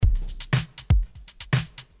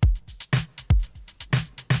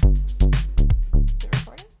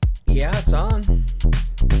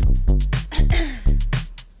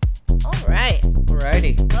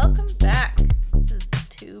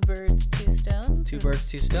Two Birds,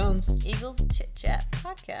 Two Stones. Eagles Chit-Chat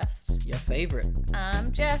podcast. Your favorite.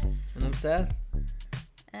 I'm Jess. And I'm Seth.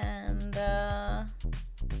 And,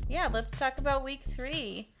 yeah, let's talk about week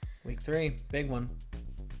 3. Week 3. Big one.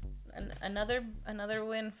 Another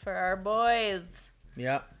win for our boys.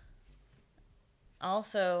 Yeah.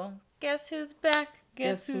 Also, guess who's back?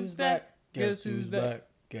 Guess who's back? Guess who's back?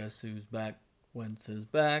 Guess who's back? Wentz is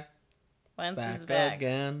back. Wentz is back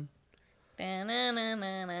again.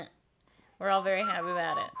 Da-na-na-na-na. We're all very happy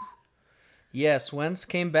about it. Yes, Wentz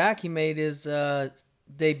came back. He made his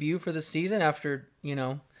debut for the season after,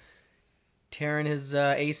 tearing his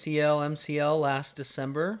ACL, MCL last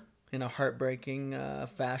December in a heartbreaking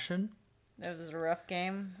fashion. It was a rough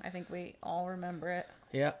game. I think we all remember it.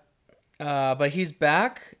 Yeah. But he's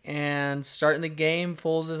back and starting the game.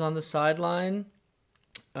 Foles is on the sideline.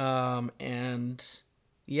 And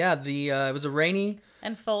yeah, it was a rainy.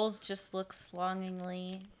 And Foles just looks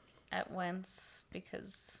longingly at Wentz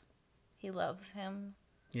because he loves him.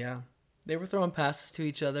 Yeah. They were throwing passes to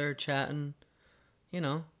each other, chatting,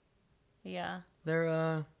 Yeah.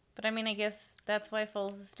 They're, But I mean, I guess that's why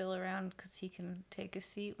Foles is still around, because he can take a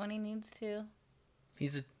seat when he needs to.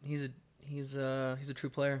 He's a true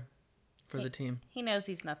player for the team. He knows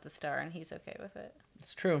he's not the star, and he's okay with it.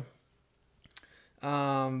 It's true.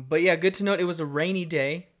 But yeah, good to note it was a rainy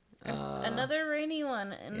day. Another rainy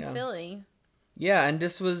one in Philly. Yeah, and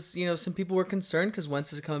this was, some people were concerned because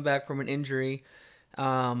Wentz is coming back from an injury.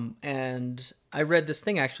 And I read this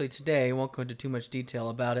thing actually today, I won't go into too much detail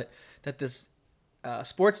about it, that this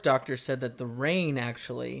sports doctor said that the rain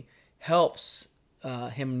actually helps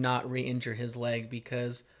him not re-injure his leg,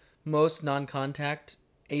 because most non-contact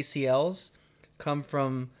ACLs come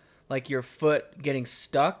from like your foot getting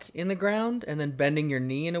stuck in the ground and then bending your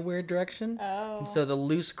knee in a weird direction. Oh. And so the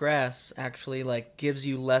loose grass actually gives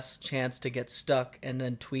you less chance to get stuck and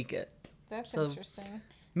then tweak it. That's interesting.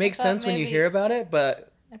 Makes sense when you hear about it,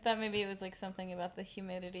 but I thought maybe it was something about the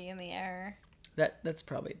humidity in the air. That's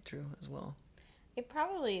probably true as well. It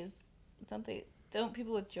probably is. Don't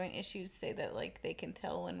people with joint issues say that they can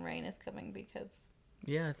tell when rain is coming because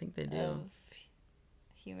yeah, I think they do. Of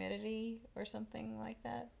humidity or something like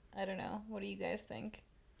that? I don't know. What do you guys think?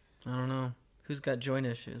 I don't know. Who's got joint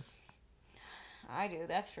issues? I do,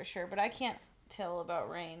 that's for sure. But I can't tell about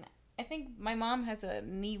rain. I think my mom has a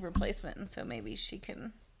knee replacement, and so maybe she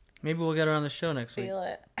can... Maybe we'll get her on the show next week. Feel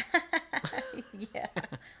it. Yeah.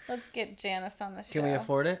 Let's get Janice on the show. Can we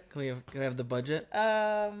afford it? Can we have the budget?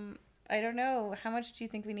 I don't know. How much do you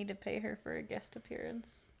think we need to pay her for a guest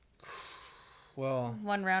appearance? Well...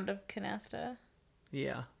 1 round of canasta?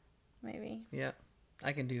 Yeah. Maybe. Yeah.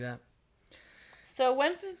 I can do that. So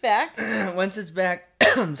Wentz is back. Wentz is back.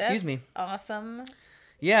 Excuse me. Awesome.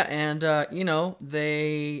 Yeah, and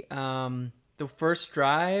they the first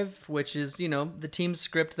drive, which is the teams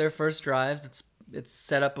script their first drives. It's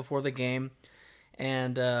set up before the game,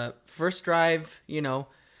 and first drive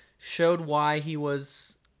showed why he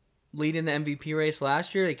was leading the MVP race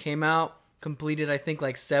last year. They came out, completed I think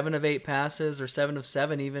 7 of 8 passes, or 7 of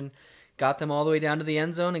 7 even, got them all the way down to the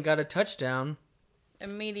end zone and got a touchdown.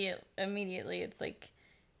 Immediately, it's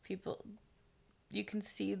people. You can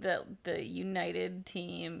see the united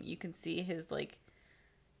team. You can see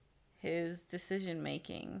his decision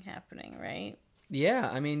making happening, right? Yeah,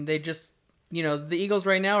 I mean they just the Eagles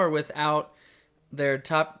right now are without their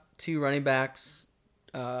top 2 running backs,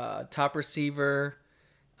 top receiver,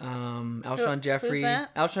 Alshon Jeffrey. Who's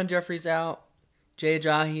that? Alshon Jeffrey's out. Jay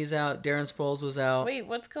Ajayi's out. Darren Sproles was out. Wait,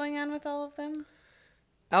 what's going on with all of them?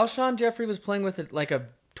 Alshon Jeffrey was playing with a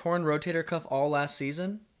torn rotator cuff all last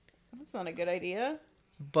season. That's not a good idea.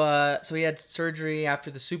 But so he had surgery after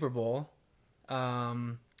the Super Bowl.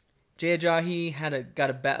 Jay Ajayi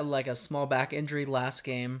got a small back injury last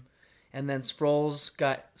game, and then Sproles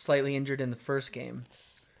got slightly injured in the first game.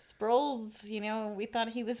 Sproles, we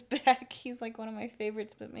thought he was back. He's one of my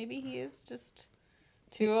favorites, but maybe he is just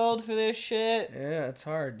too old for this shit. Yeah, it's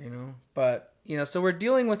hard, But, so we're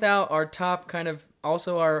dealing without our top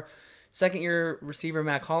also our second-year receiver,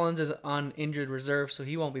 Mac Hollins, is on injured reserve, so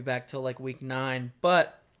he won't be back till week 9.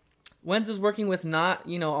 But Wentz is working with not,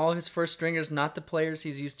 all his first stringers, not the players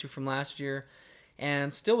he's used to from last year,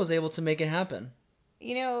 and still was able to make it happen.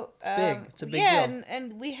 It's big. It's a big deal. Yeah,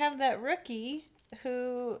 and we have that rookie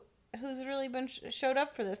who's really been showed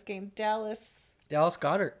up for this game, Dallas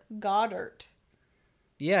Goedert.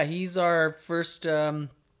 Yeah, he's our first.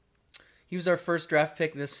 He was our first draft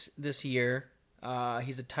pick this year.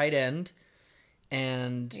 He's a tight end,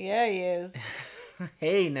 and yeah, he is.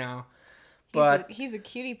 Hey now, But he's a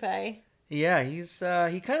cutie pie. Yeah,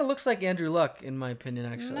 he kind of looks like Andrew Luck in my opinion.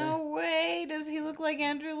 Actually, No way does he look like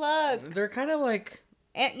Andrew Luck. they're kind of like.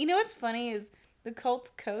 And you know what's funny is the Colts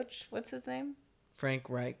coach. What's his name? Frank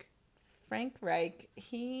Reich. Frank Reich.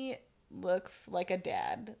 He looks like a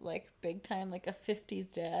dad, like big time, like a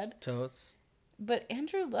 50s dad. Totes. But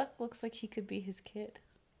Andrew Luck looks like he could be his kid.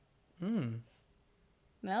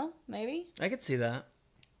 No, maybe. I could see that.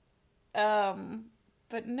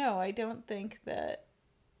 But no, I don't think that.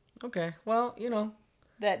 Okay, well,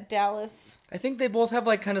 That Dallas. I think they both have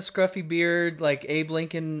like kind of scruffy beard, like Abe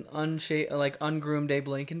Lincoln like ungroomed Abe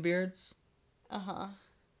Lincoln beards.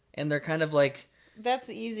 And they're kind of like.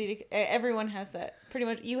 That's easy to. Everyone has that. Pretty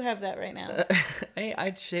much, you have that right now.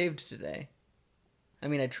 I shaved today. I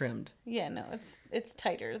mean, I trimmed. Yeah, no, it's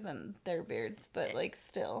tighter than their beards, but like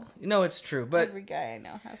still. No, it's true, but every guy I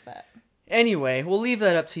know has that. Anyway, we'll leave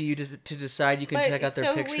that up to you to decide. You can check out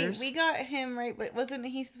their pictures. We got him right, but wasn't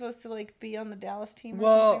he supposed to like be on the Dallas team or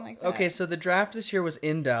something like that? Okay, so the draft this year was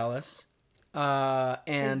in Dallas,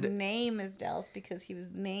 and his name is Dallas because he was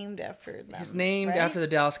named after them. He's named right? after the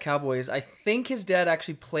Dallas Cowboys. I think his dad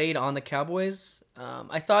actually played on the Cowboys.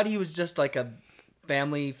 I thought he was just like a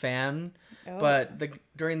family fan, but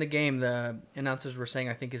during the game, the announcers were saying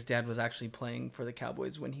I think his dad was actually playing for the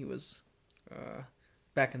Cowboys when he was.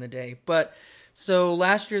 Back in the day. But so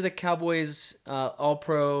last year the Cowboys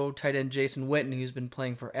all-pro tight end Jason Witten, who's been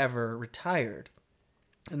playing forever, retired.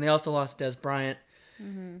 And they also lost Des Bryant.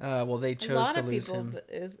 Well, they chose to lose him. A lot of people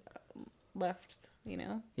is left,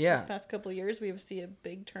 Yeah. These past couple of years we have seen a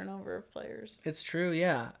big turnover of players. It's true,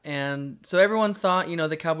 yeah. And so everyone thought,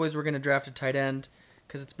 the Cowboys were going to draft a tight end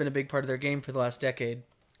because it's been a big part of their game for the last decade.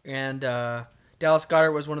 And Dallas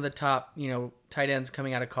Goedert was one of the top, tight ends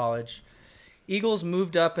coming out of college. Eagles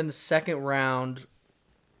moved up in the second round.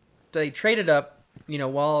 They traded up,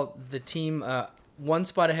 while the team one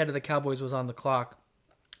spot ahead of the Cowboys was on the clock.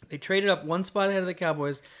 They traded up one spot ahead of the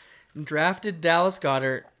Cowboys and drafted Dallas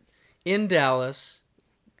Goedert in Dallas,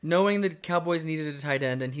 knowing the Cowboys needed a tight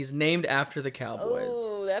end, and he's named after the Cowboys.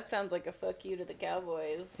 Oh, that sounds like a fuck you to the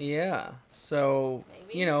Cowboys. Yeah. So,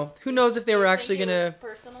 maybe. Who knows if they were actually going to...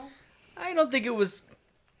 personal? I don't think it was...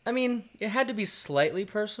 I mean, it had to be slightly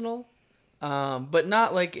personal. But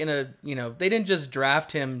not like in a, they didn't just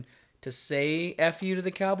draft him to say F you to the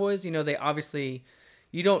Cowboys. They obviously,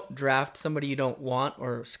 you don't draft somebody you don't want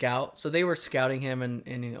or scout. So they were scouting him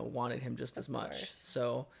and wanted him just as much.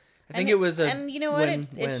 So I think it was a And you know what?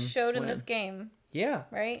 It showed in this game. Yeah.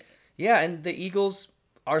 Right? Yeah, and the Eagles,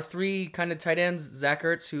 our three kind of tight ends, Zach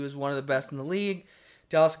Ertz, who is one of the best in the league,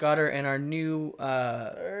 Dallas Goedert, and our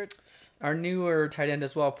newer tight end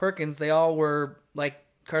as well, Perkins, they all were like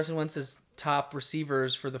Carson Wentz's top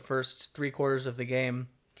receivers for the first 3 quarters of the game.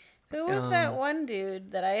 Who was that one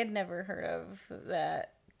dude that I had never heard of?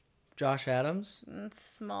 That Josh Adams?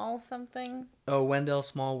 Small something? Oh, Wendell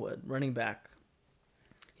Smallwood, running back.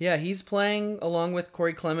 Yeah, he's playing along with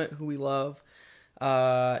Corey Clement, who we love.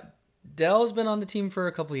 Dell's been on the team for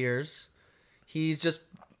a couple years. He's just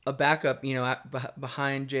a backup,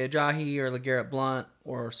 behind Jay Ajayi or LeGarrette Blount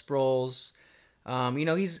or Sproles.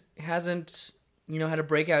 He hasn't... had a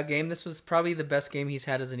breakout game. This was probably the best game he's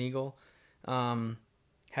had as an Eagle.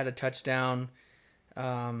 Had a touchdown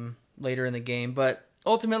later in the game. But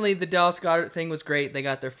ultimately, the Dallas Goedert thing was great. They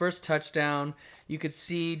got their first touchdown. You could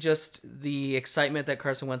see just the excitement that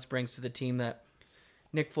Carson Wentz brings to the team that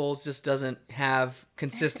Nick Foles just doesn't have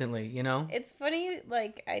consistently, It's funny,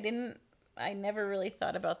 like, I never really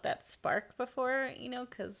thought about that spark before,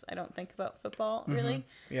 because I don't think about football, really.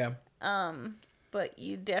 Yeah. But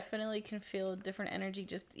you definitely can feel a different energy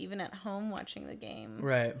just even at home watching the game.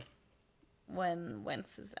 Right. When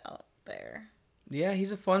Wentz is out there. Yeah,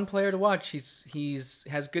 he's a fun player to watch. He's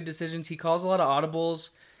has good decisions. He calls a lot of audibles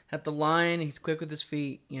at the line. He's quick with his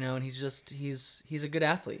feet, and he's a good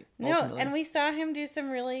athlete. Ultimately. No, and we saw him do some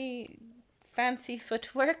really fancy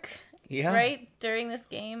footwork. Yeah. Right during this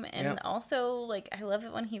game, and also like I love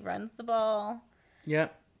it when he runs the ball. Yeah.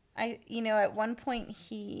 At one point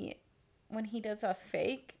when he does a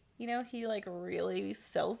fake, he like really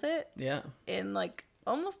sells it. Yeah. In like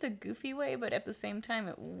almost a goofy way, but at the same time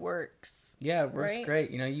it works. Yeah, it works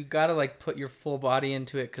great. You got to like put your full body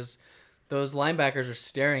into it because those linebackers are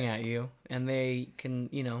staring at you, and they can,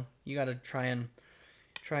 you got to try and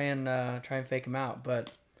fake them out.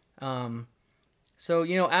 But, so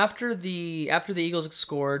after the Eagles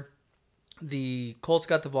scored, the Colts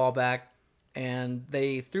got the ball back, and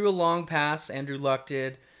they threw a long pass. Andrew Luck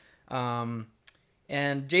did. And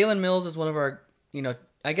Jalen Mills is one of our,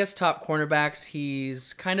 I guess top cornerbacks.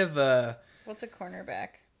 He's kind of What's a cornerback?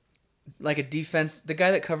 Like a defense, the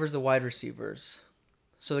guy that covers the wide receivers.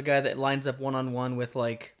 So the guy that lines up one-on-one with,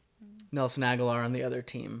 like, Nelson Aguilar on the other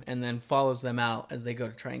team and then follows them out as they go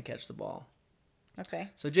to try and catch the ball. Okay.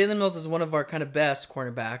 So Jalen Mills is one of our kind of best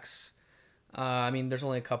cornerbacks. I mean, there's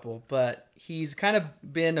only a couple, but he's kind of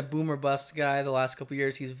been a boom or bust guy the last couple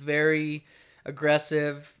years. He's very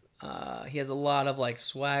aggressive. He has a lot of, like,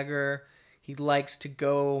 swagger. He likes to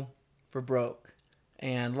go for broke.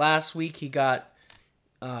 And last week he got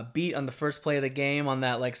beat on the first play of the game on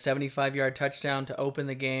that, like, 75-yard touchdown to open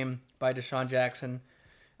the game by Deshaun Jackson.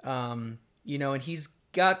 And he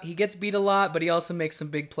gets beat a lot, but he also makes some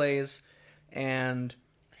big plays. And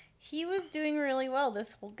he was doing really well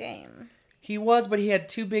this whole game. He was, but he had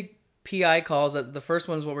 2 big PI calls. The first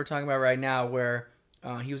one is what we're talking about right now, where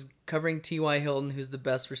he was covering T.Y. Hilton, who's the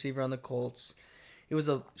best receiver on the Colts. It was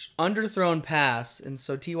a underthrown pass, and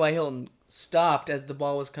so T.Y. Hilton stopped as the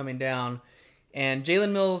ball was coming down, and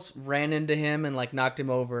Jalen Mills ran into him and, like, knocked him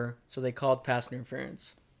over, so they called pass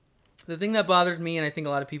interference. The thing that bothered me, and I think a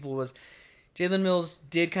lot of people, was Jalen Mills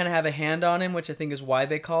did kind of have a hand on him, which I think is why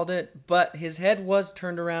they called it, but his head was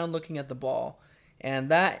turned around looking at the ball, and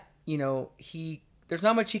that... there's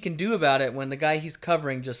not much he can do about it when the guy he's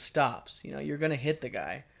covering just stops. You're going to hit the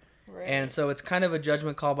guy. Right. And so it's kind of a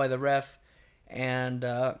judgment call by the ref. And,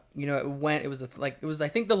 it was I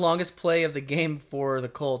think the longest play of the game for the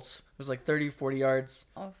Colts. It was like 30, 40 yards.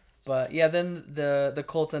 But, yeah, then the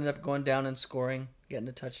Colts ended up going down and scoring, getting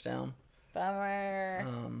a touchdown. Bummer.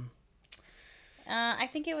 I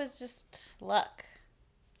think it was just luck.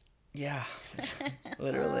 Yeah.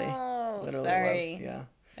 Literally. Sorry. Was, yeah.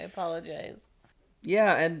 I apologize.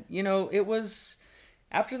 Yeah, and, it was...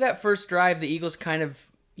 After that first drive, the Eagles kind of...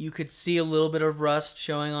 You could see a little bit of rust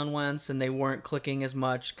showing on Wentz, and they weren't clicking as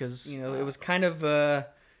much because, it was kind of a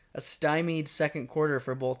stymied second quarter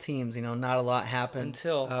for both teams. Not a lot happened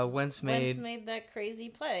until Wentz made that crazy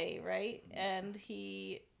play, right? And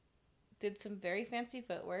he did some very fancy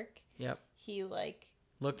footwork. Yep. He,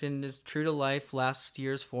 looked in his true-to-life last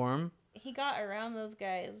year's form. He got around those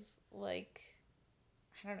guys, I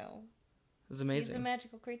don't know. It was amazing. He's a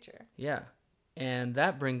magical creature. Yeah. And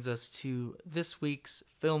that brings us to this week's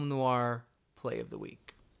Film Noir Play of the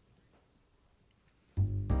Week.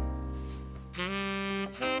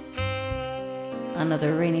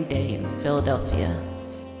 Another rainy day in Philadelphia.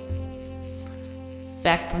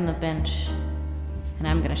 Back from the bench, and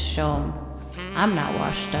I'm gonna show 'em I'm not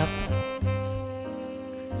washed up.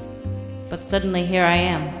 But suddenly here I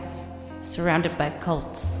am, surrounded by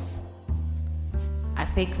Colts. I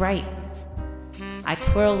fake right. I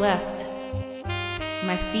twirl left.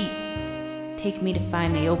 My feet take me to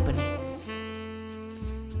find the opening.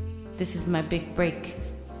 This is my big break,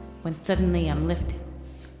 when suddenly I'm lifted.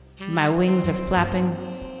 My wings are flapping,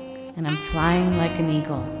 and I'm flying like an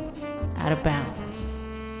eagle, out of bounds.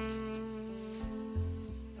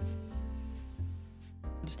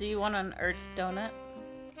 Do you want an Ertz donut?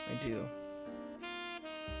 I do.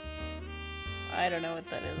 I don't know what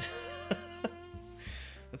that is.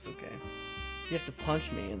 That's okay. You have to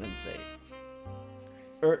punch me and then say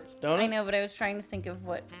Ertz donut. I know, but I was trying to think of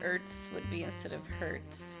what Ertz would be instead of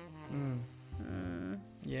Hertz.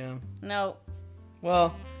 Yeah. No.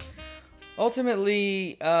 Well,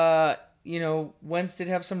 ultimately, Wentz did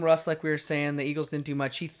have some rust, like we were saying. The Eagles didn't do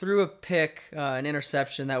much. He threw a pick, an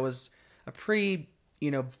interception that was a pretty,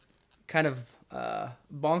 kind of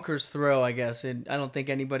bonkers throw, I guess. And I don't think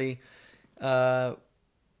anybody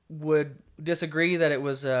would disagree that it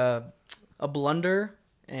was a blunder.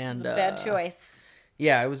 And it was a bad choice.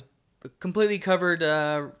 Yeah, it was completely covered.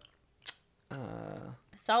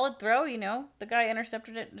 Solid throw, The guy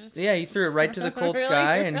intercepted it. He threw it right to the Colts really,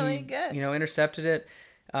 guy, and really he, good. Intercepted it.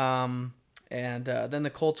 And then the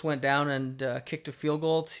Colts went down and kicked a field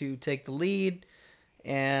goal to take the lead,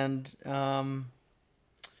 and that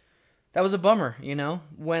was a bummer,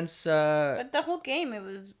 Wentz. But the whole game, it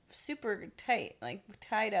was super tight,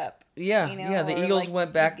 tied up. Yeah, The Eagles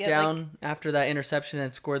went back down after that interception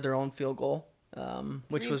and scored their own field goal,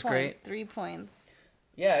 which was great. 3 points.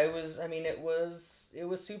 Yeah, it was. I mean, it was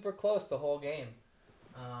super close the whole game.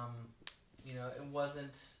 It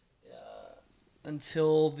wasn't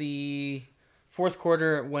until the fourth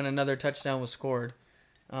quarter when another touchdown was scored,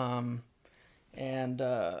 it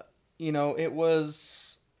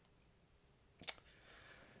was.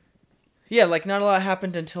 Yeah, not a lot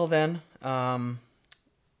happened until then.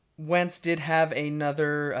 Wentz did have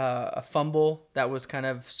another a fumble that was kind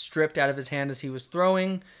of stripped out of his hand as he was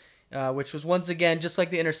throwing. Which was once again, just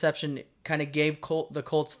like the interception, kind of gave the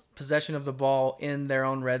Colts possession of the ball in their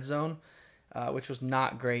own red zone, which was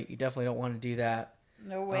not great. You definitely don't want to do that.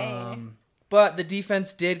 No way. But the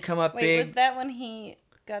defense did come up big. Was that when he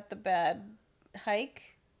got the bad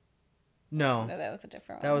hike? No, No, that was a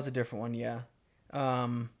different one. that was a different one. Yeah,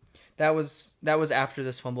 that was after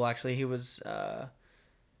this fumble. Actually, he was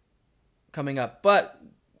coming up. But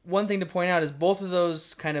one thing to point out is both of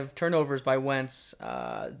those kind of turnovers by Wentz,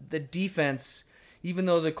 the defense, even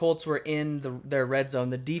though the Colts were in their red zone,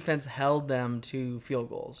 the defense held them to field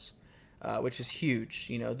goals, which is huge.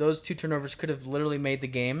 You know, those two turnovers could have literally made the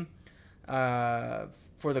game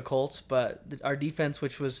for the Colts, but our defense,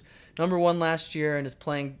 which was number one last year and is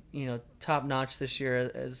playing, top notch this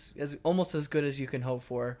year, as almost as good as you can hope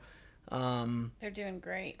for. They're doing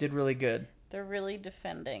great. Did really good. They're really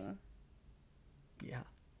defending. Yeah.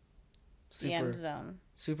 The end zone.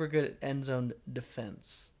 Super good at end zone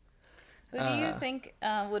defense. Who do you think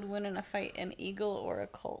would win in a fight, an eagle or a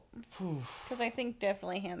colt? Because I think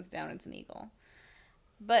definitely hands down it's an eagle.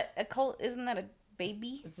 But a colt, isn't that a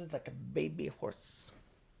baby? It's like a baby horse.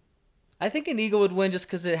 I think an eagle would win just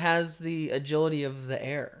because it has the agility of the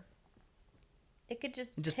air. It could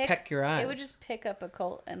just peck your eyes. It would just pick up a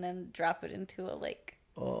colt and then drop it into a lake.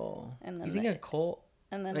 Oh. And then you think a colt,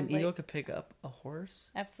 and then an eagle could pick up a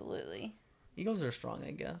horse? Absolutely. Eagles are strong,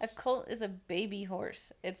 I guess. A colt is a baby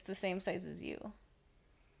horse. It's the same size as you.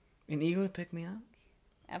 An eagle would pick me up?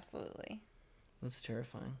 Absolutely. That's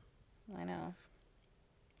terrifying. I know.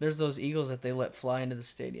 There's those eagles that they let fly into the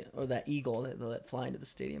stadium, or that eagle that they let fly into the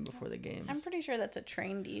stadium before the games. I'm pretty sure that's a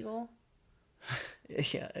trained eagle.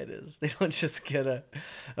 Yeah, it is. They don't just get a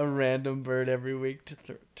random bird every week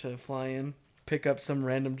to fly in, pick up some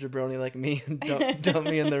random jabroni like me and dump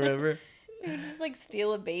me in the river. You would just like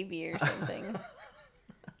steal a baby or something.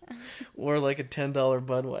 Or like a $10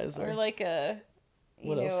 Budweiser. Or like a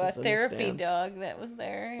therapy dog that was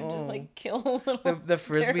there and just like kill a little the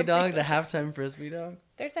frisbee dog, the halftime frisbee dog.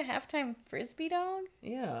 There's a halftime frisbee dog?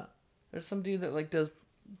 Yeah. There's some dude that like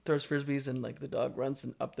throws frisbees and like the dog runs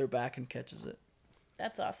up their back and catches it.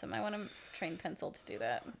 That's awesome. I want to train Pencil to do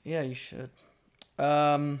that. Yeah, you should.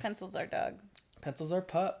 Pencil's our dog. Pencil's our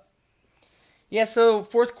pup. Yeah, so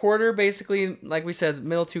fourth quarter, basically, like we said,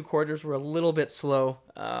 middle two quarters were a little bit slow.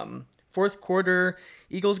 Fourth quarter,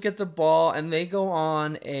 Eagles get the ball, and they go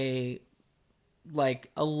on a,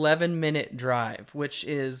 11-minute drive, which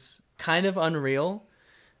is kind of unreal.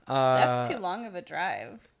 That's too long of a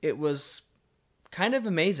drive. It was kind of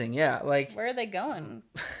amazing, yeah. Where are they going?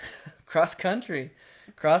 Cross country.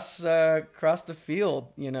 Cross the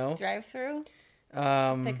field, Drive through?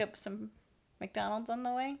 Pick up some McDonald's on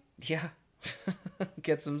the way? Yeah.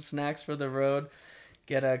 Get some snacks for the road.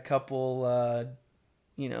 Get a couple,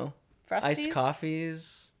 Frosties? iced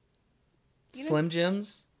coffees. Slim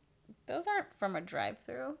Jims. Those aren't from a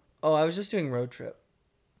drive-through. Oh, I was just doing road trip.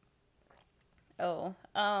 Oh,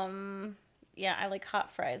 yeah, I like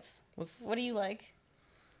hot fries. What do you like?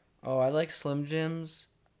 Oh, I like Slim Jims,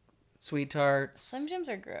 Sweet Tarts. Slim Jims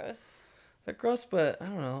are gross. They're gross, but I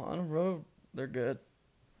don't know. On the road, they're good.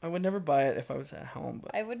 I would never buy it if I was at home.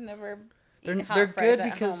 But I would never they're eat hot good fries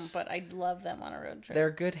at because home, but I'd love them on a road trip. They're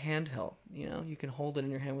good handheld. You can hold it in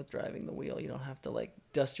your hand with driving the wheel. You don't have to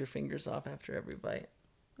dust your fingers off after every bite.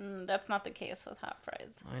 That's not the case with hot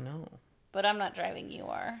fries. I know. But I'm not driving, you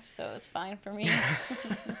are, so it's fine for me.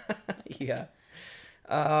 Yeah.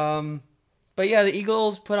 But yeah, the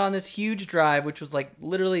Eagles put on this huge drive, which was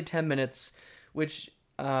literally 10 minutes, which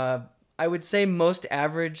I would say most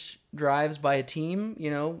average drives by a team,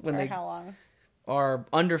 when they how long? Are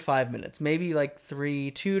under 5 minutes, maybe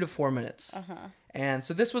 2 to 4 minutes. Uh-huh. And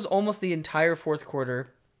so this was almost the entire fourth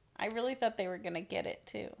quarter. I really thought they were going to get it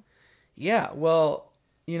too. Yeah, well,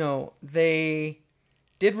 they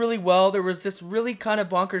did really well. There was this really kind of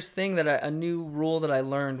bonkers thing a new rule that I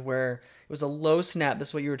learned where it was a low snap. This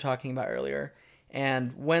is what you were talking about earlier.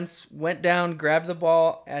 And Wentz went down, grabbed the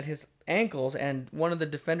ball at his ankles, and one of the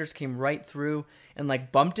defenders came right through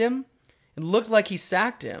and bumped him. It looked like he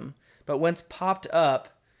sacked him, but Wentz popped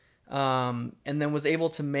up and then was able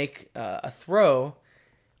to make a throw.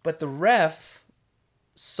 But the ref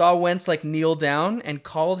saw Wentz kneel down and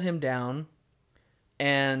called him down,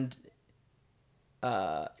 and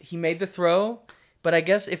he made the throw. But I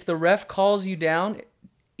guess if the ref calls you down,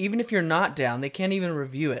 even if you're not down, they can't even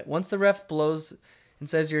review it. Once the ref blows and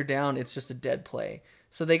says you're down, it's just a dead play.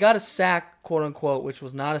 So they got a sack, quote unquote, which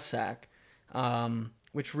was not a sack,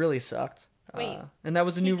 which really sucked. Wait, and that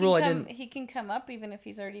was a new rule. He can come up even if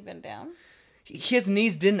he's already been down? His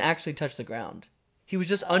knees didn't actually touch the ground. He was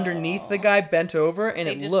just underneath the guy, bent over, and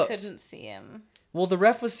they just couldn't see him. Well, the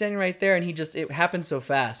ref was standing right there, and it happened so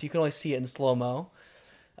fast. You could only see it in slow-mo.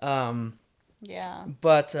 Yeah.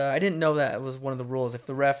 But I didn't know that it was one of the rules. If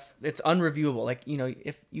the ref, it's unreviewable.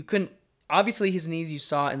 If you couldn't obviously his knees, you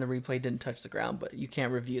saw in the replay, didn't touch the ground, but you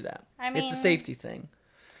can't review that. I mean, it's a safety thing.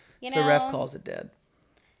 You If know, the ref calls it dead.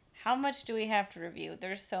 How much do we have to review?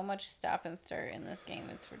 There's so much stop and start in this game.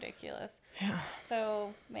 It's ridiculous. Yeah.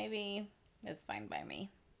 So maybe it's fine by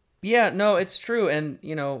me. Yeah, no, it's true. And,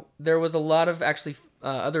 there was a lot of actually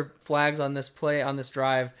other flags on this play, on this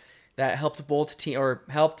drive, that helped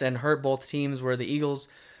and hurt both teams, where the Eagles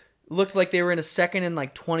looked like they were in a 2nd and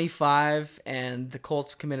like 25, and the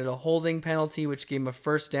Colts committed a holding penalty, which gave them a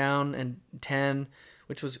 1st down and 10,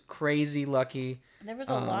 which was crazy lucky. There was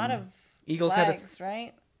a lot of Eagles flags,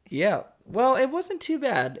 right? Yeah. Well, it wasn't too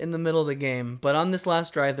bad in the middle of the game, but on this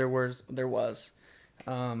last drive there was.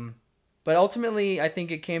 But ultimately, I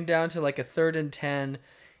think it came down to like a 3rd and 10,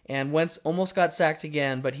 and Wentz almost got sacked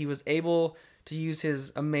again, but he was able to use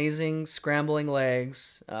his amazing scrambling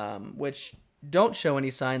legs, which don't show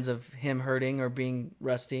any signs of him hurting or being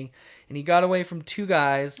rusty, and he got away from 2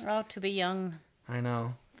 guys. Oh, to be young. I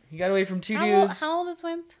know. He got away from 2 dudes. How old is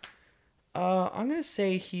Wentz? I'm going to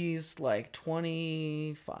say he's like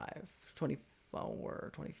 25, 24,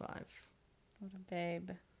 25.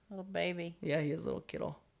 Little baby. Yeah, he is a little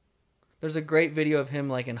kiddo. There's a great video of him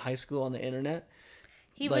like in high school on the internet.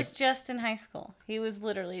 He was just in high school. He was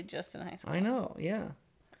literally just in high school. I know, yeah.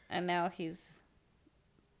 And now he's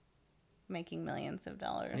making millions of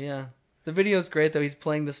dollars. Yeah. The video is great, though. He's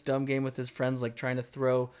playing this dumb game with his friends, like trying to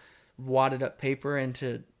throw wadded up paper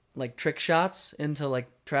into like trick shots into like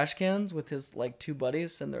trash cans with his like 2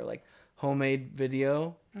 buddies, and they're like homemade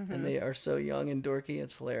video, and they are so young and dorky.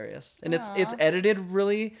 It's hilarious, and it's edited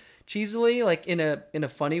really cheesily, like in a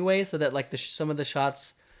funny way, so that like some of the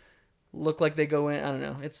shots look like they go in. I don't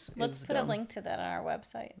know. Let's put a link to that on our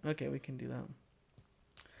website. Okay, we can do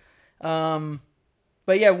that.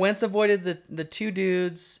 But yeah, Wentz avoided the 2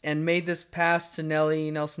 dudes and made this pass to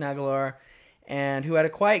Nelson Aguilar, and who had a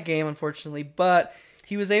quiet game, unfortunately, but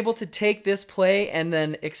he was able to take this play and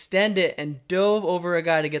then extend it and dove over a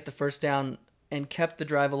guy to get the 1st down and kept the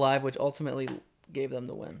drive alive, which ultimately gave them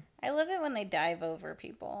the win. I love it when they dive over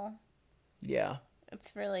people. Yeah.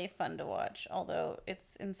 It's really fun to watch, although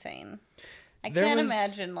it's insane. I can't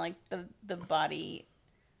imagine like the body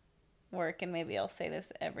work, and maybe I'll say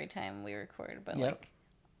this every time we record, but like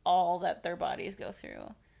all that their bodies go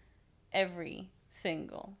through every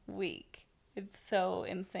single week. It's so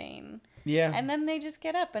insane. Yeah. And then they just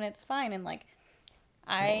get up and it's fine. And like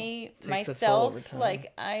I myself,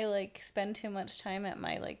 like I like spend too much time at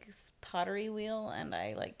my like pottery wheel, and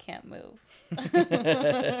I like can't move.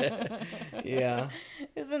 Yeah.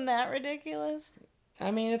 Isn't that ridiculous?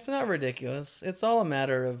 I mean, it's not ridiculous. It's all a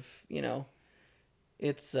matter of,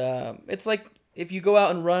 it's like if you go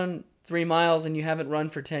out and run 3 miles and you haven't run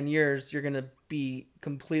for 10 years, you're going to be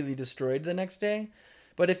completely destroyed the next day.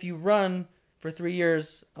 But if you run for 3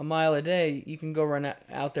 years, a mile a day, you can go run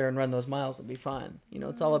out there and run those miles and be fine.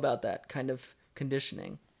 It's all about that kind of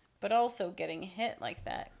conditioning. But also getting hit like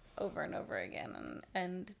that over and over again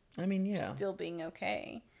and I mean, yeah, still being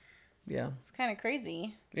okay. Yeah. It's kind of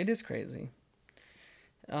crazy. It is crazy.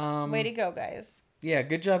 Way to go, guys. Yeah,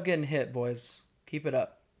 good job getting hit, boys. Keep it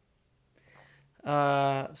up.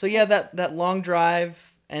 So yeah, that long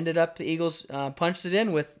drive ended up, the Eagles punched it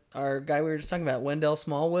in with our guy we were just talking about, Wendell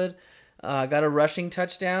Smallwood. Got a rushing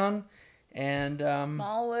touchdown, and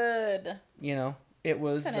Smallwood. It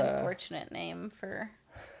was an unfortunate name for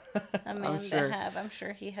a man to have. I'm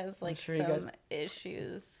sure he has like some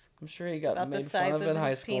issues. I'm sure he got made fun of in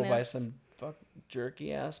high school by some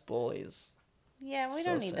jerky ass bullies. Yeah, we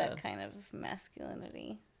don't need that kind of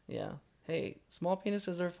masculinity. Yeah. Hey, small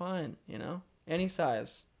penises are fine. Any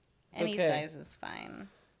size. It's Any okay. size is fine.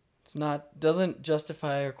 Doesn't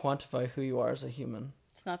justify or quantify who you are as a human.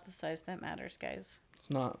 It's not the size that matters, guys. It's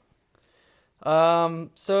not.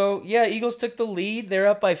 So yeah, Eagles took the lead. They're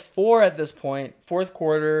up by 4 at this point, 4th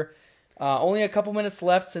quarter. Only a couple minutes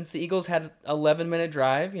left since the Eagles had an 11-minute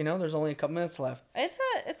drive. There's only a couple minutes left. It's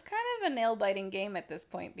kind of a nail-biting game at this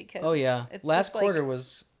point because last quarter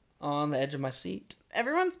was on the edge of my seat.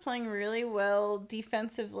 Everyone's playing really well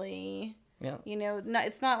defensively. Yeah.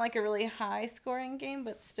 It's not like a really high-scoring game,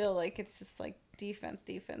 but still, like it's just like defense.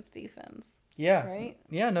 Yeah. Right?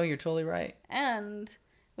 Yeah, no, you're totally right. And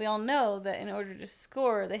we all know that in order to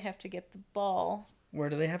score, they have to get the ball. Where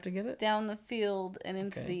do they have to get it? Down the field and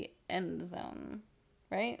into the end zone,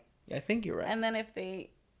 right? Yeah, I think you're right. And then if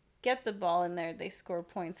they get the ball in there, they score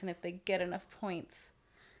points. And if they get enough points,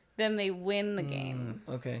 then they win the game.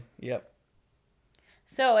 Okay, yep.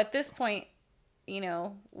 So at this point,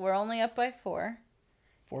 we're only up by 4.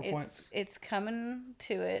 4 points. It's coming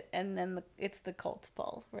to it, and then it's the Colts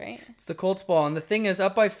ball, right? It's the Colts ball. And the thing is,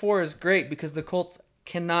 up by 4 is great because the Colts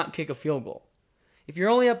cannot kick a field goal. If you're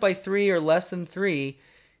only up by 3 or less than 3,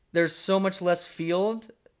 there's so much less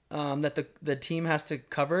field that the team has to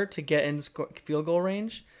cover to get in field goal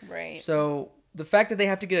range. Right. So the fact that they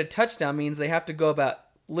have to get a touchdown means they have to go about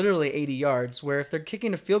literally 80 yards, where if they're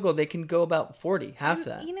kicking a field goal, they can go about 40, half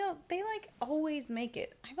that. You know, they like always make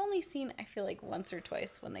it. I've only seen, I feel like, once or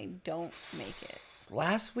twice when they don't make it.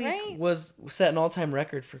 Last week Right? was set an all-time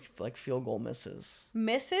record for like field goal misses.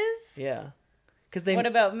 Misses? Yeah. Cuz they What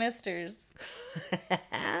about misters?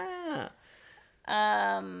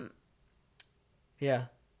 Yeah.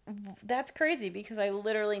 That's crazy because I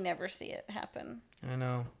literally never see it happen. I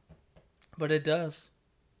know. But it does,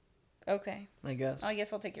 Okay. I guess. I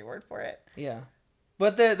guess I'll take your word for it. Yeah.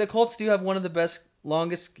 But the Colts do have one of the best,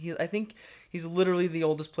 longest. I think he's literally the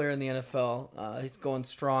oldest player in the NFL. He's going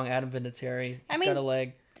strong. Adam Vinatieri. He's got a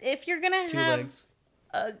leg. If you're going to 2 have legs.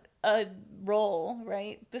 a role,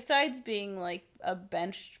 right, besides being like a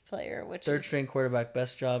bench player, which Third is string quarterback,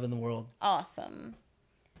 best job in the world. awesome,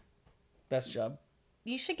 Best job.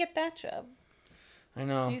 you should get that job. I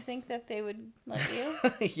know. Do you think that they would let you?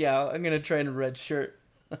 Yeah, I'm going to try and red shirt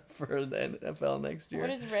for the NFL next year. What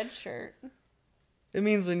is red shirt? It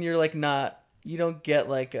means when you're like you don't get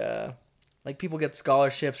like people get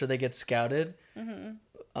scholarships or they get scouted, and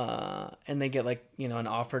they get like, an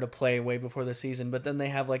offer to play way before the season, but then they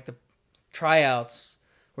have like the tryouts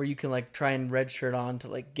where you can like try and redshirt on to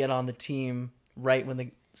like get on the team right when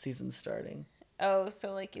the season's starting. Oh,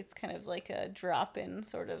 so like it's kind of like a drop-in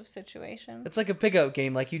sort of situation. It's like a pickup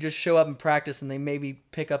game. Like you just show up and practice, and they maybe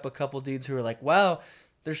pick up a couple dudes who are like, wow,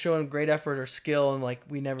 they're showing great effort or skill, and like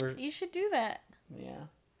we never. You should do that. Yeah,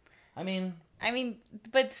 I mean,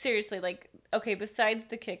 but seriously, like, okay, besides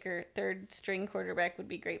the kicker, third string quarterback would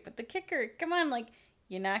be great. But the kicker, come on, like,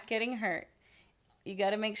 you're not getting hurt. You got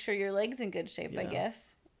to make sure your leg's in good shape, I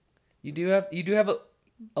guess. You do have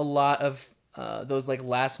a lot of those like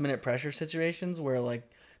last minute pressure situations where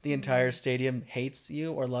like the entire stadium hates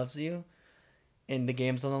you or loves you, and the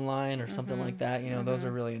game's on the line or something like that. Those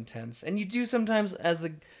are really intense. And you do sometimes as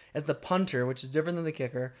the punter, which is different than the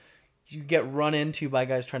kicker. You get run into by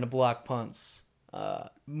guys trying to block punts,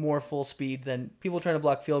 more full speed than people trying to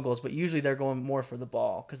block field goals, but usually they're going more for the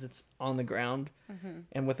ball because it's on the ground.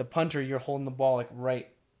 And with a punter, you're holding the ball like right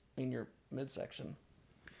in your midsection.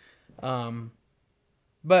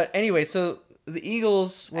 But anyway, so the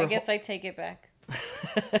Eagles were... I guess I take it back.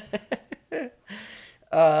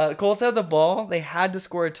 Colts had the ball. They had to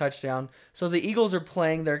score a touchdown. So the Eagles are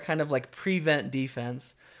playing their kind of like prevent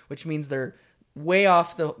defense, which means they're way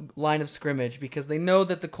off the line of scrimmage because they know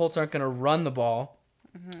that the Colts aren't going to run the ball.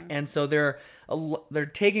 And so they're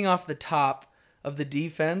taking off the top of the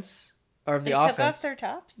defense or of the offense. They took off their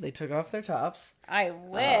tops? They took off their tops. I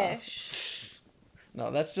wish. No,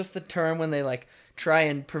 that's just the term when they like try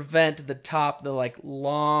and prevent the like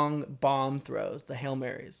long bomb throws, the Hail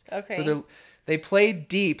Marys. Okay. So they play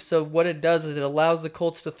deep. So what it does is it allows the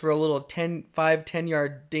Colts to throw little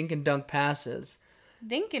 10-yard dink and dunk passes.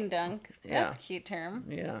 Dink and dunk. That's a cute term.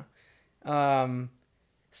 Yeah.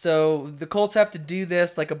 So the Colts have to do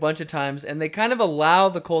this like a bunch of times, and they kind of allow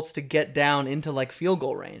the Colts to get down into like field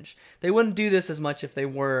goal range. They wouldn't do this as much if they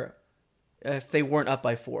weren't up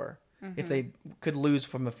by 4. If they could lose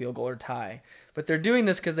from a field goal or tie. But they're doing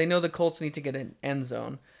this because they know the Colts need to get an end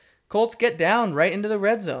zone. Colts get down right into the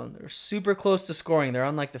red zone. They're super close to scoring. They're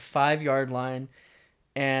on like the 5-yard line,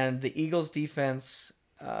 and the Eagles defense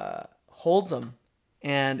holds them.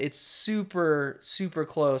 And it's super, super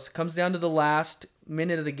close. It comes down to the last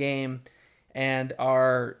minute of the game. And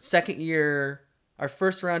our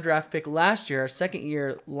first round draft pick last year, our second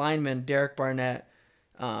year lineman, Derek Barnett,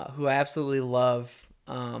 who I absolutely love.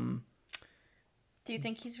 Do you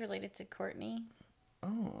think he's related to Courtney?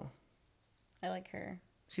 Oh. I like her.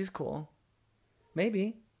 She's cool.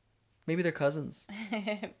 Maybe they're cousins.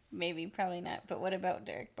 Maybe, probably not. But what about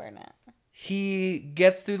Derek Barnett? He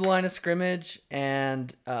gets through the line of scrimmage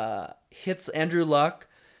and hits Andrew Luck.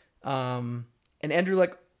 And Andrew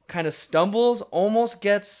Luck kind of stumbles, almost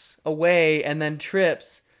gets away, and then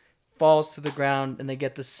trips, falls to the ground, and they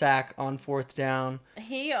get the sack on 4th down.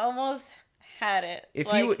 He almost had it.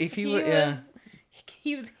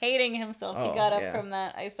 He was hating himself. He got up from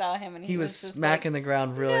that. I saw him, and he was just smacking like, the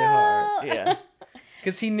ground really no! hard. Yeah,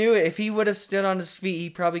 because he knew it. If he would have stood on his feet, he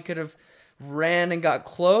probably could have ran and got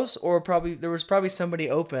close, or there was probably somebody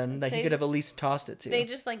open that he could have at least tossed it to. They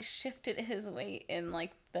just like shifted his weight in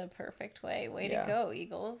like the perfect way. Way to go,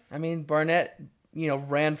 Eagles. I mean, Barnett,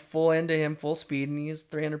 ran full into him, full speed, and he's a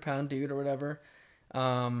 300-pound dude or whatever.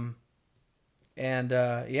 And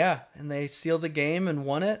they sealed the game and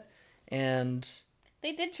won it. And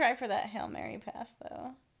They did try for that Hail Mary pass,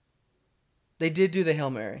 though. They did do the Hail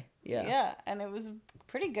Mary. Yeah. Yeah, and it was a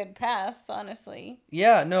pretty good pass, honestly.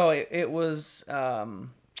 Yeah, no, it was,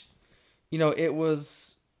 it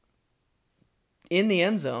was in the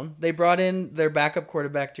end zone. They brought in their backup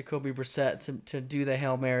quarterback, Jacoby Brissett, to do the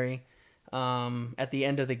Hail Mary at the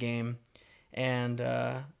end of the game. And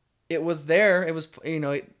it was there. It was,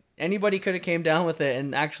 anybody could have came down with it,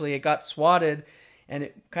 and actually it got swatted, and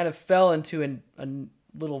it kind of fell into a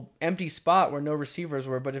little empty spot where no receivers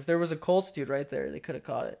were. But if there was a Colts dude right there, they could have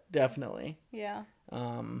caught it, definitely. Yeah.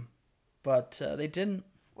 But they didn't.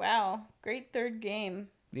 Wow, great third game.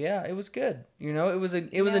 Yeah, it was good. It was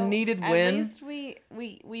a needed win. At least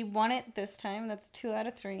we won it this time. That's 2 out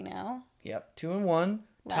of 3 now. Yep, 2-1,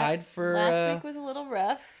 tied for. Last week was a little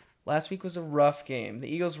rough. Last week was a rough game.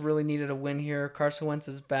 The Eagles really needed a win here. Carson Wentz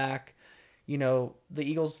is back. The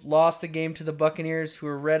Eagles lost a game to the Buccaneers, who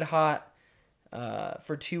were red hot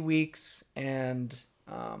for 2 weeks, and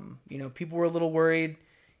people were a little worried.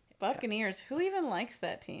 Buccaneers. Who even likes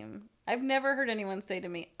that team? I've never heard anyone say to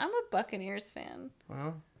me, "I'm a Buccaneers fan."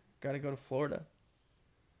 Well, got to go to Florida.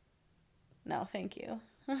 No, thank you.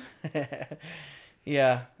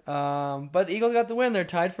 Yeah. But the Eagles got the win. They're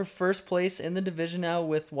tied for first place in the division now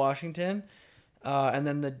with Washington. And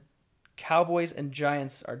then the Cowboys and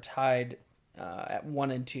Giants are tied at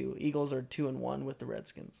 1-2. Eagles are 2-1 with the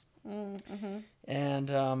Redskins. Mm-hmm. And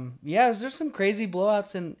there's some crazy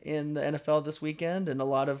blowouts in the NFL this weekend, and a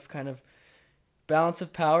lot of kind of balance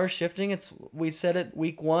of power shifting. We said it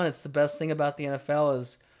week 1. It's the best thing about the NFL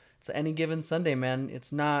is it's any given Sunday, man.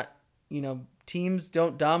 It's not, teams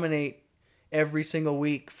don't dominate every single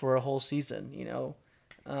week for a whole season.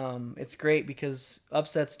 It's great because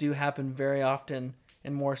upsets do happen very often,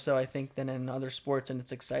 and more so I think than in other sports, and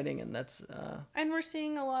it's exciting, and that's. And we're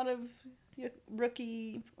seeing a lot of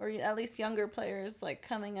rookie or at least younger players like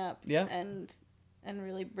coming up. Yeah. And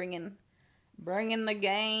really bringing the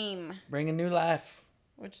game. Bringing new life.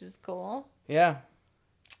 Which is cool. Yeah.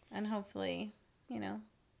 And hopefully,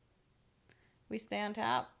 we stay on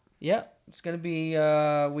top. Yeah. It's going to be,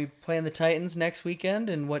 we playing the Titans next weekend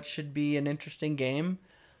in what should be an interesting game.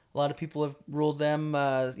 A lot of people have ruled them,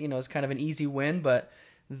 as kind of an easy win, but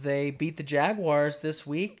they beat the Jaguars this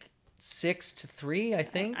week 6-3, I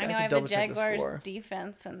think. I know I have the Jaguars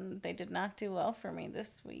defense, and they did not do well for me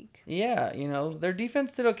this week. Yeah, their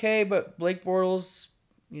defense did okay, but Blake Bortles,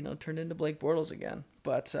 turned into Blake Bortles again.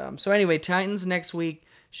 But so anyway, Titans next week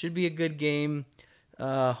should be a good game.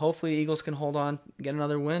 Hopefully, Eagles can hold on, get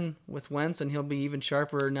another win with Wentz, and he'll be even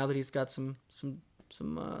sharper now that he's got some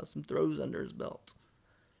throws under his belt.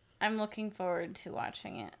 I'm looking forward to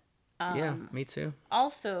watching it. Yeah, me too.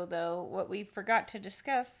 Also, though, what we forgot to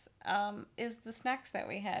discuss is the snacks that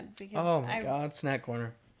we had. Because God, snack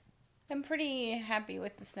corner. I'm pretty happy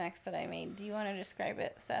with the snacks that I made. Do you want to describe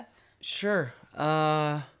it, Seth? Sure.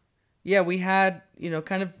 We had,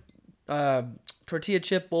 kind of tortilla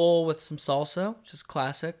chip bowl with some salsa, which is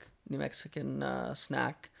classic New Mexican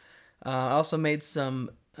snack. I also made some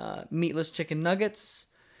meatless chicken nuggets.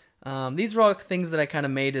 These were all things that I kind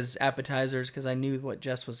of made as appetizers because I knew what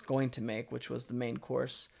Jess was going to make, which was the main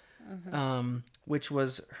course, which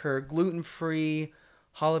was her gluten-free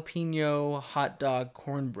jalapeno hot dog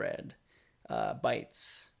cornbread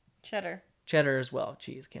bites. Cheddar as well.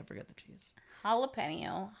 Cheese. Can't forget the cheese.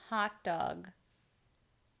 Jalapeno hot dog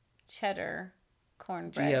cheddar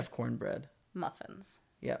cornbread. GF cornbread. Muffins.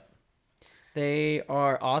 Yep. They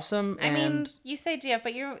are awesome. I mean, you say GF,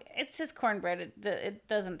 but it's just cornbread. It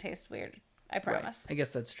doesn't taste weird. I promise. Right. I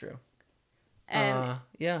guess that's true. And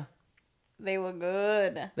yeah. They were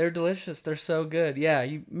good. They're delicious. They're so good. Yeah,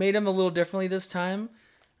 you made them a little differently this time.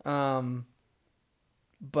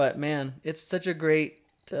 But man, it's such a great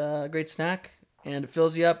snack, and it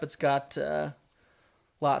fills you up. It's got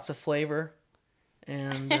lots of flavor,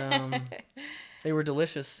 and they were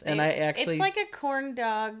delicious. And it's like a corn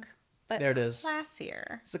dog, but there it is.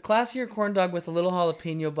 Classier. It's a classier corn dog with a little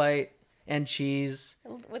jalapeno bite and cheese.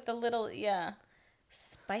 With a little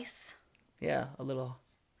spice. Yeah, a little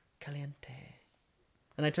caliente.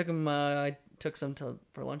 And I took them. I took some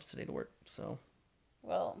for lunch today to work. So.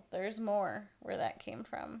 Well, there's more where that came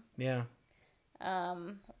from. Yeah.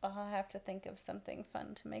 I'll have to think of something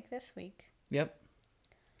fun to make this week. Yep.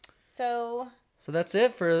 So that's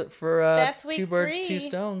it for that's week 2 birds, 3. 2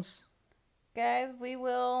 stones. Guys, we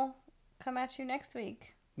will come at you next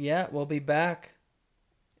week. Yeah, we'll be back,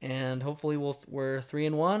 and hopefully we're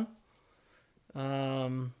 3-1.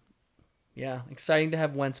 Yeah, exciting to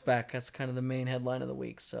have Wentz back. That's kind of the main headline of the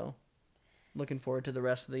week. So, looking forward to the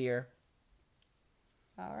rest of the year.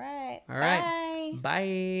 All right.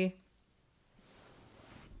 Bye.